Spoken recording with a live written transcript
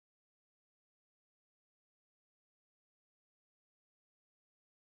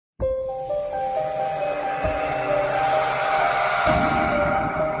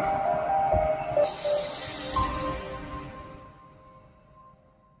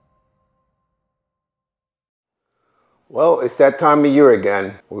Well, it's that time of year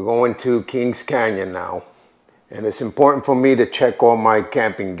again. We're going to Kings Canyon now. And it's important for me to check all my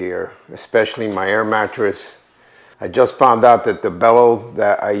camping gear, especially my air mattress. I just found out that the bellow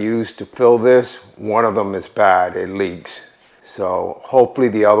that I use to fill this, one of them is bad, it leaks. So hopefully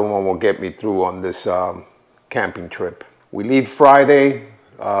the other one will get me through on this camping trip. We leave Friday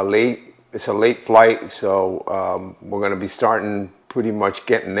late. It's a late flight, so we're gonna be starting pretty much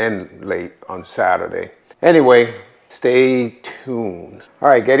getting in late on Saturday. Anyway, stay tuned. All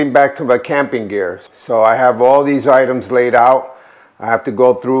right, getting back to my camping gear. So I have all these items laid out. I have to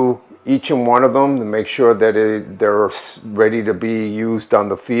go through each and one of them to make sure that they're ready to be used on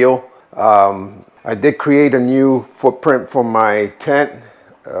the field. I did create a new footprint for my tent,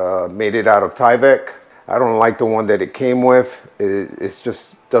 made it out of Tyvek. I don't like the one that it came with. It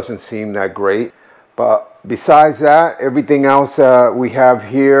just doesn't seem that great. But besides that, everything else we have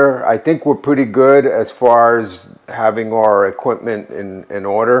here, I think we're pretty good as far as having our equipment in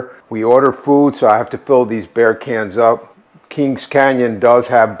order. We order food, so I have to fill these bear cans up. Kings Canyon does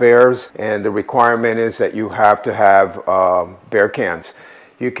have bears, and the requirement is that you have to have bear cans.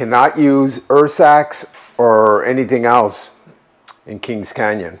 You cannot use Ursax or anything else in Kings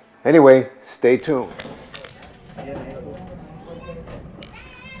Canyon. Anyway, stay tuned.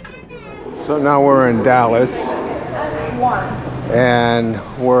 So now we're in Dallas, and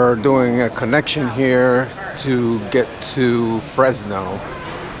we're doing a connection here to get to Fresno.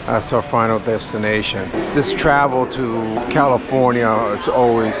 That's our final destination. This travel to California is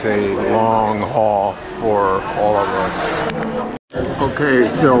always a long haul for all of us. Okay,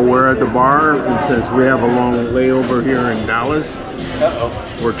 so we're at the bar, and since we have a long layover here in Dallas,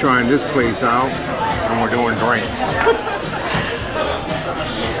 we're trying this place out, and we're doing drinks.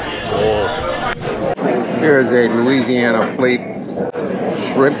 Here's a Louisiana plate,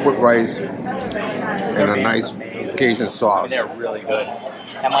 shrimp with rice, and a nice Cajun sauce. They're really good.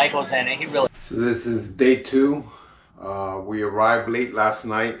 And Michael's in it. He really. So this is day 2. We arrived late last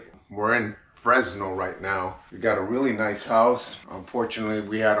night. We're in Fresno right now. We got a really nice house. Unfortunately,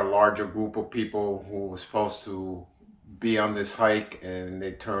 we had a larger group of people who were supposed to be on this hike, and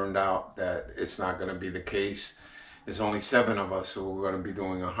it turned out that it's not going to be the case. There's only 7 of us who are going to be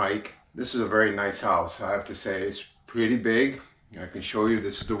doing a hike. This is a very nice house, I have to say. It's pretty big. I can show you,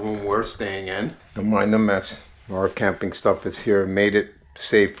 this is the room we're staying in. Don't mind the mess. Our camping stuff is here, made it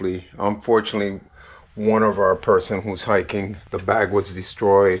safely. Unfortunately, one of our person who's hiking, the bag was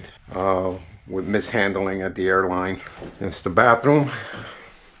destroyed with mishandling at the airline. It's the bathroom.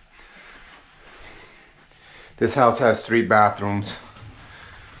 This house has 3 bathrooms.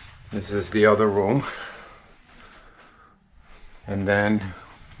 This is the other room. And then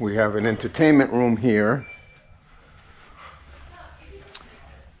we have an entertainment room here.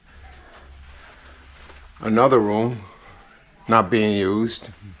 Another room not being used.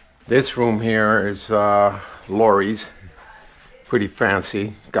 This room here is Lori's. Pretty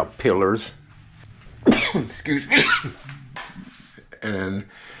fancy. Got pillars. Excuse me. And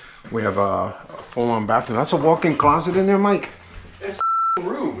we have a full-on bathroom. That's a walk-in closet in there, Mike? It's a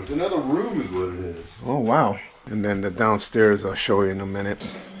room. It's another room is what it is. Oh, wow. And then the downstairs I'll show you in a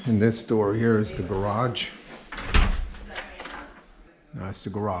minute. And this door here is the garage. That's the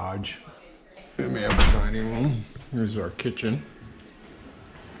garage. Then we have a dining room. Here's our kitchen.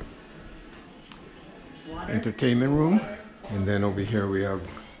 Entertainment room. And then over here we have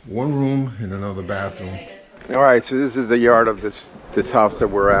one room and another bathroom. All right, so this is the yard of this house that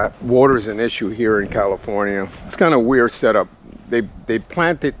we're at. Water's an issue here in California. It's kind of weird setup. They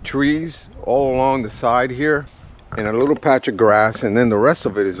planted trees all along the side here and a little patch of grass, and then the rest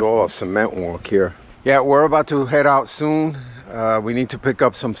of it is all a cement walk here. Yeah, we're about to head out soon. We need to pick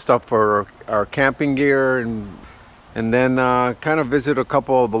up some stuff for our camping gear and then kind of visit a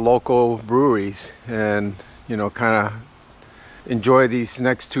couple of the local breweries and, you know, kind of enjoy these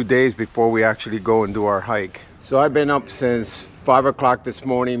next 2 days before we actually go and do our hike. So I've been up since 5 o'clock this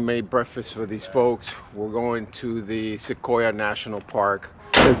morning, made breakfast for these folks. We're going to the Sequoia National Park.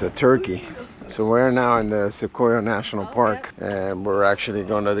 There's a turkey. So we're now in the Sequoia National Park, and we're actually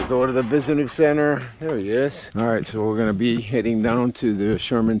going to go to the visitor center. There he is. All right, so we're going to be heading down to the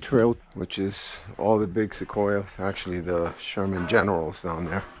Sherman Trail, which is all the big sequoia, actually the Sherman Generals down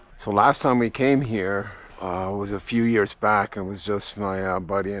there. So last time we came here was a few years back. It was just my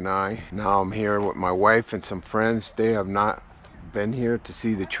buddy and I. Now I'm here with my wife and some friends. They have not been here to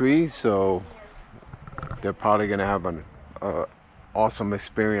see the trees, so they're probably going to have an awesome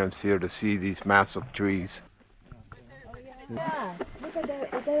experience here to see these massive trees. Yeah, look at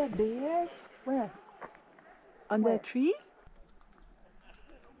that. Is that a bear? Where? On the tree?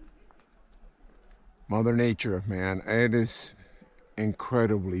 Mother Nature, man, it is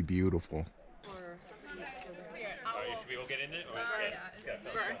incredibly beautiful.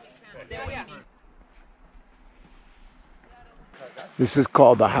 This is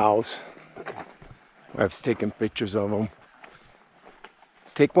called the house. I've taken pictures of them.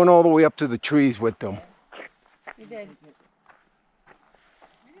 Take one all the way up to the trees with them. We did.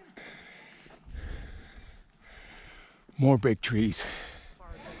 More big trees.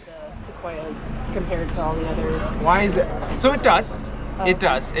 The sequoias compared to all the other. Why is it? So it does. It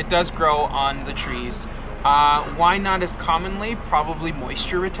does. It does grow on the trees. Why not as commonly? Probably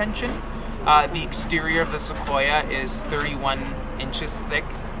moisture retention. The exterior of the sequoia is 31 inches thick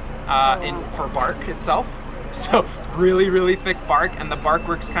for bark itself. So really, really thick bark, and the bark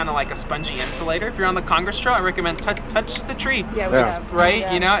works kind of like a spongy insulator. If you're on the Congress Trail, I recommend touch the tree. Yeah, we have. Right?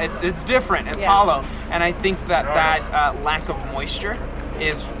 Yeah. You know, it's different. It's hollow, and I think that lack of moisture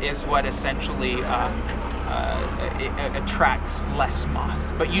is what essentially it attracts less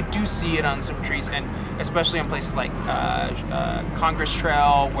moss. But you do see it on some trees, and especially on places like Congress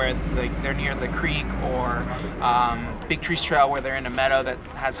Trail, where they're near the creek, or Big Trees Trail, where they're in a meadow that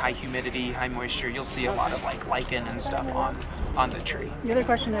has high humidity, high moisture. You'll see a lot of like lichen and stuff on the tree. The other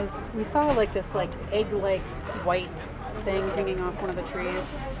question is, we saw like this like egg-like white thing hanging off one of the trees.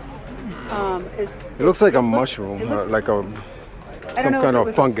 It looks like a mushroom, like a I don't know kind if it of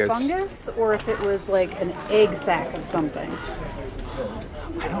was fungus. a fungus or if it was like an egg sac of something.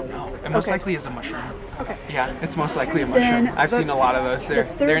 I don't know. It most likely is a mushroom. Okay. Yeah, it's most likely a mushroom. I've seen a lot of those.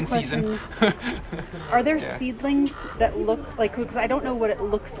 They're in season. Are there seedlings that look like, because I don't know what it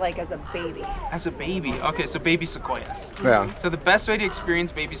looks like as a baby. As a baby. Okay, so baby sequoias. Yeah. So the best way to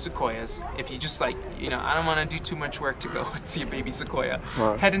experience baby sequoias, if you just like, I don't want to do too much work to go see a baby sequoia,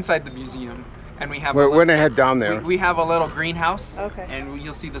 head inside the museum. And we have we're gonna head down there. We have a little greenhouse, okay, and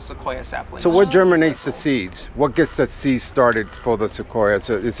you'll see the sequoia saplings. So what germinates the seeds? What gets the seeds started for the sequoia?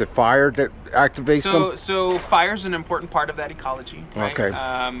 So is it fire that activates them? So fire is an important part of that ecology. Right? Okay.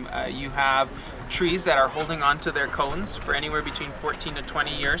 You have trees that are holding on to their cones for anywhere between 14 to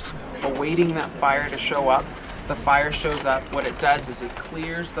 20 years, awaiting that fire to show up. The fire shows up. What it does is it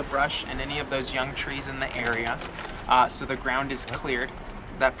clears the brush and any of those young trees in the area, so the ground is cleared.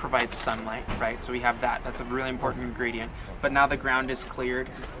 That provides sunlight, right? So we have that. That's a really important ingredient. But now the ground is cleared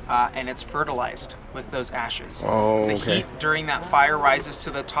and it's fertilized with those ashes. Oh, the okay. heat during that fire rises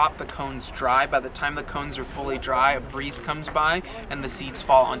to the top. The cones dry. By the time the cones are fully dry, a breeze comes by and the seeds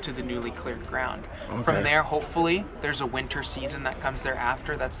fall onto the newly cleared ground. Okay. From there, hopefully, there's a winter season that comes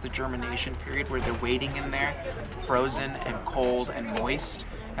thereafter. That's the germination period where they're waiting in there, frozen and cold and moist.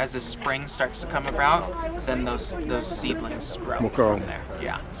 As the spring starts to come about, then those seedlings sprout from there.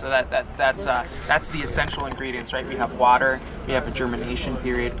 Yeah, so that's the essential ingredients, right? We have water, we have a germination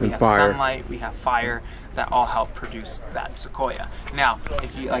period, we have fire. Sunlight, we have fire, that all help produce that sequoia. Now,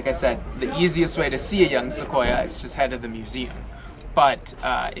 if you, like I said, the easiest way to see a young sequoia is just head to the museum. But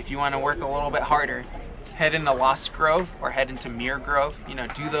if you want to work a little bit harder, head into Lost Grove or head into Muir Grove.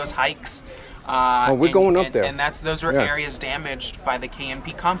 Do those hikes. We're going up there. And those were areas damaged by the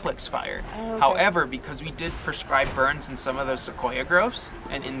KNP complex fire. Oh, okay. However, because we did prescribe burns in some of those sequoia groves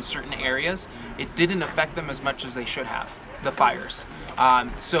and in certain areas, it didn't affect them as much as they should have, the fires.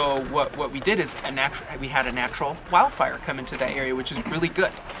 So what we did is we had a natural wildfire come into that area, which is really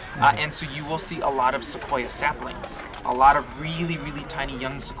good. And so you will see a lot of sequoia saplings, a lot of really, really tiny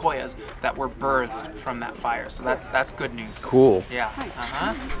young sequoias that were birthed from that fire. So that's good news. Cool. Yeah.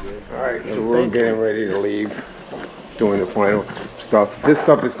 All right, so we're getting ready to leave, doing the final stuff. This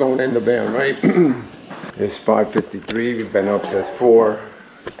stuff is going in the van, right? It's 5:53. We've been up since 4,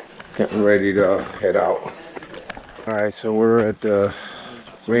 getting ready to head out. All right, so we're at the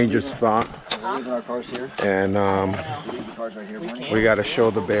ranger spot, and we got to show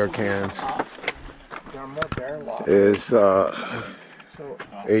the bear cans. It's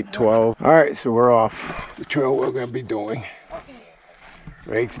 8:12. All right, so we're off the trail we're gonna be doing.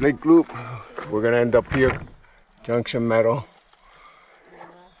 Rakes Lake Loop. We're gonna end up here, Junction Meadow,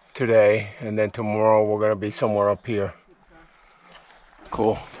 today, and then tomorrow we're gonna be somewhere up here.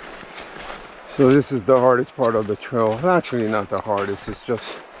 Cool. So this is the hardest part of the trail. Actually, not the hardest. It's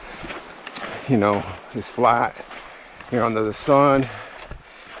just, it's flat. You're under the sun,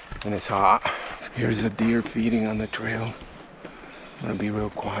 and it's hot. Here's a deer feeding on the trail. I'm gonna be real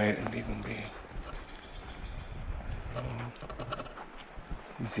quiet and leave him be.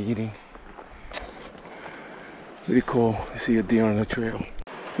 He's eating. Pretty cool to see a deer on the trail.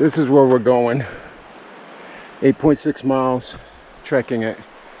 So this is where we're going. 8.6 miles, trekking it.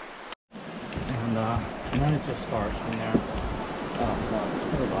 And then it just starts from there. Oh, God.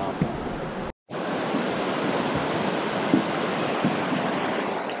 It was awful.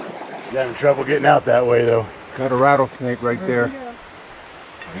 Got in trouble getting out that way though. Got a rattlesnake right there.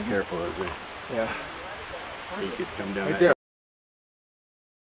 Be careful, Izzy. Yeah. You could come down Right that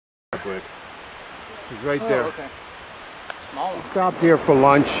there. quick. He's right there. Okay. Small one. Stopped here for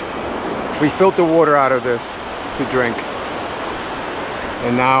lunch. We filter water out of this to drink.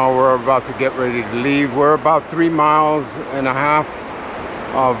 And now we're about to get ready to leave. We're about 3.5 miles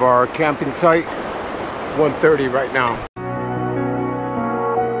of our camping site. 1:30 right now.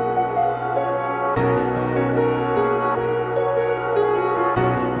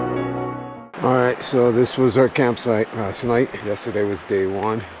 Alright, so this was our campsite last night. Yesterday was day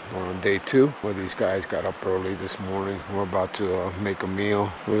 1. We're on day 2. Well, these guys got up early this morning. We're about to make a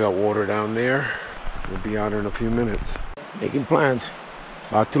meal. We got water down there. We'll be out in a few minutes. Making plans.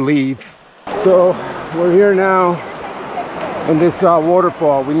 About to leave. So we're here now in this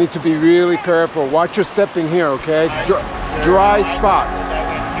waterfall. We need to be really careful. Watch your stepping here, okay? Dry spots.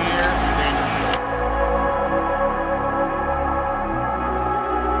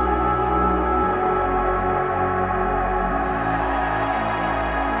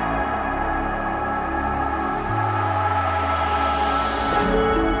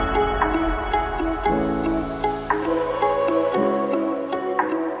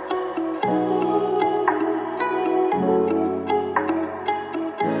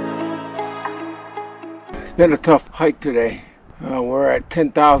 It's been a tough hike today. We're at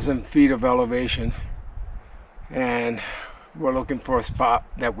 10,000 feet of elevation and we're looking for a spot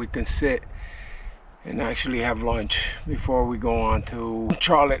that we can sit and actually have lunch before we go on to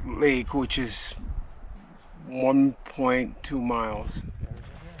Charlotte Lake, which is 1.2 miles.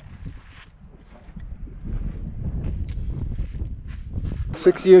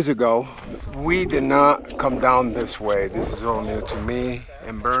 Six years ago, we did not come down this way. This is all new to me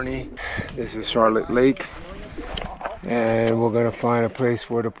and Bernie. This is Charlotte Lake. And we're gonna find a place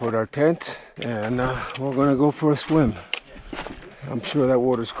where to put our tent and we're gonna go for a swim. I'm sure that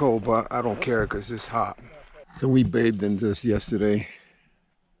water's cold, but I don't care because it's hot. So we bathed in this yesterday.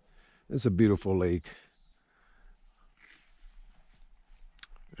 It's a beautiful lake.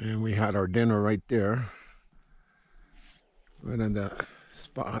 And we had our dinner right there. Right on the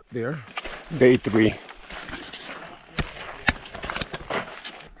spot there. Day 3.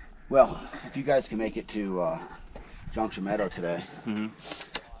 Well, if you guys can make it to Junction Meadow today,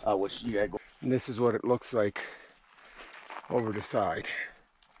 which you gotta go. And this is what it looks like over the side.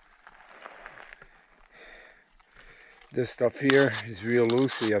 This stuff here is real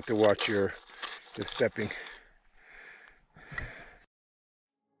loose, so you have to watch your stepping.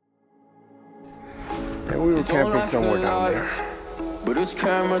 And we were camping somewhere down there. But it's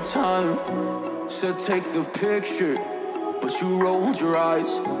camera time. Said take the picture, but you rolled your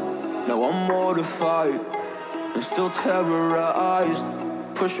eyes. Now I'm mortified and still terrorized.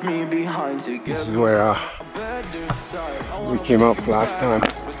 Push me behind to get. This is where we came up last time.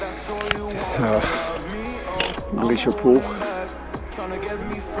 This glacier pool.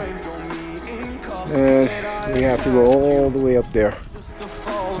 And we have to go all the way up there,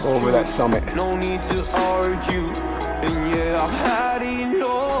 over that summit. No need to argue. And yeah, I've had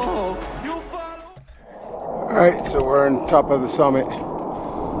enough. Alright, so we're on top of the summit.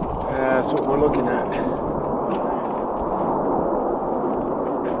 That's what we're looking at.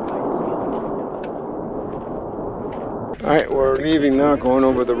 Alright, we're leaving now, going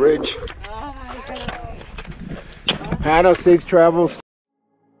over the ridge. Hannah, safe travels.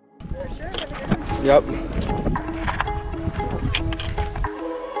 Yep.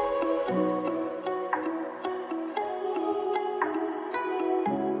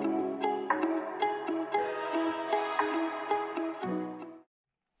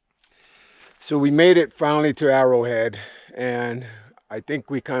 So we made it finally to Arrowhead, and I think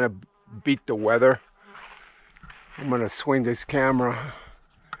we kind of beat the weather. I'm gonna swing this camera.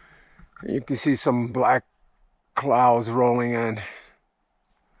 You can see some black clouds rolling in.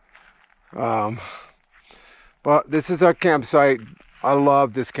 But this is our campsite. I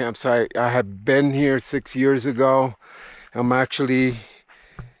love this campsite. I have been here 6 years ago. I'm actually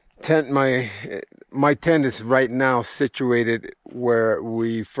my tent is right now situated where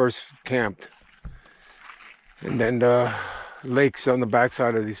we first camped. And then the lake's on the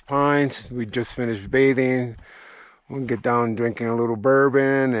backside of these pines. We just finished bathing. We'll get down drinking a little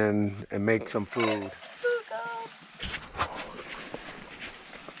bourbon and make some food.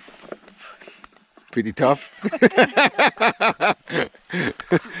 Pretty tough.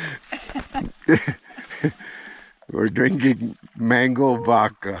 We're drinking mango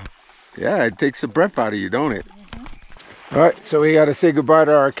vodka. Yeah, it takes the breath out of you, don't it? All right, so we got to say goodbye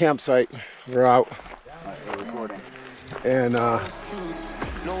to our campsite. We're out. And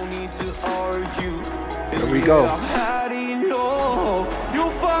need to argue. Here we go. I've had enough. You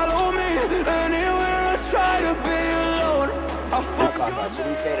follow me anywhere I try to be alone. I find So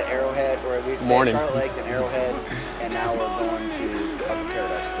we stayed at Arrowhead, or we stayed Morning. at Charlotte Lake, then Arrowhead, and now we're going to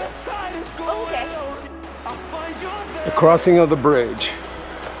Paradise. Okay. The crossing of the bridge,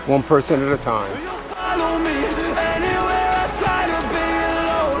 one person at a time. follow me anywhere I try to be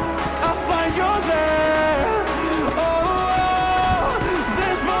alone. I find you there. Oh,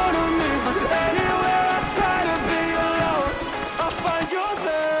 there's more to me. Anywhere I try to be alone, I find you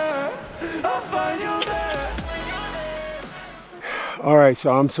there. I find you there. All right, so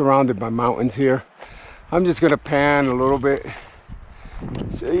I'm surrounded by mountains here. I'm just gonna pan a little bit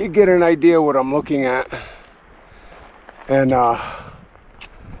so you get an idea what I'm looking at. And you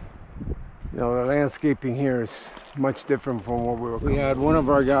know, the landscaping here is much different from what we had one of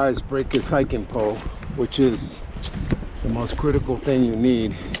our guys break his hiking pole, which is the most critical thing you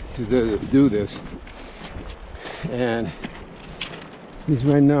need to do this. And he's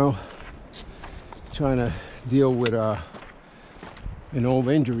right now trying to deal with an old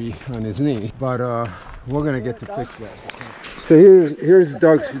injury on his knee, but we're gonna get to fix that. So here's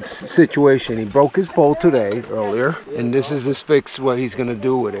Doug's situation. He broke his pole today, earlier, and this is his fix, what he's gonna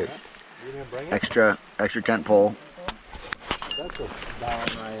do with it. Extra tent pole.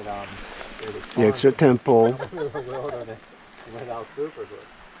 The extra tent pole.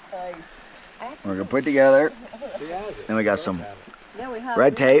 We're gonna put it together. Then we got some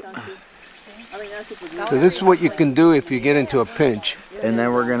red tape. So this is what you can do if you get into a pinch. And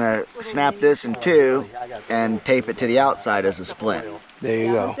then we're gonna snap this in two and tape it to the outside as a splint. There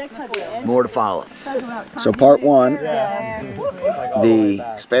you go. More to follow. So part one, the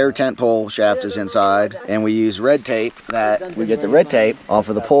spare tent pole shaft is inside, and we use red tape. That we get the red tape off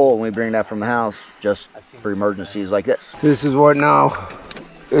of the pole, and we bring that from the house just for emergencies like this. This is what now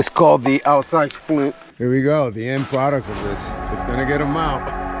it's called the outside splint. Here we go, the end product of this. It's gonna get them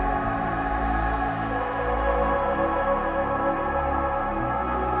out.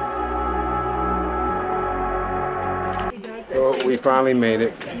 So we finally made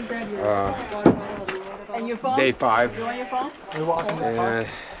it. Day 5. And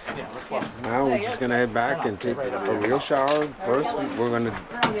now we're just gonna head back and take a real shower. First, we're gonna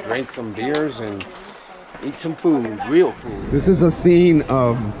drink some beers and eat some food, real food. This is a scene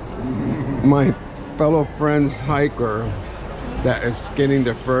of my fellow friend's hiker that is getting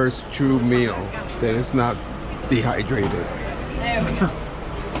the first true meal that is not dehydrated. There we go.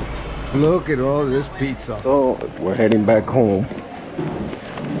 Look at all this pizza. So we're heading back home.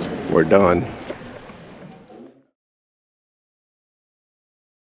 We're done.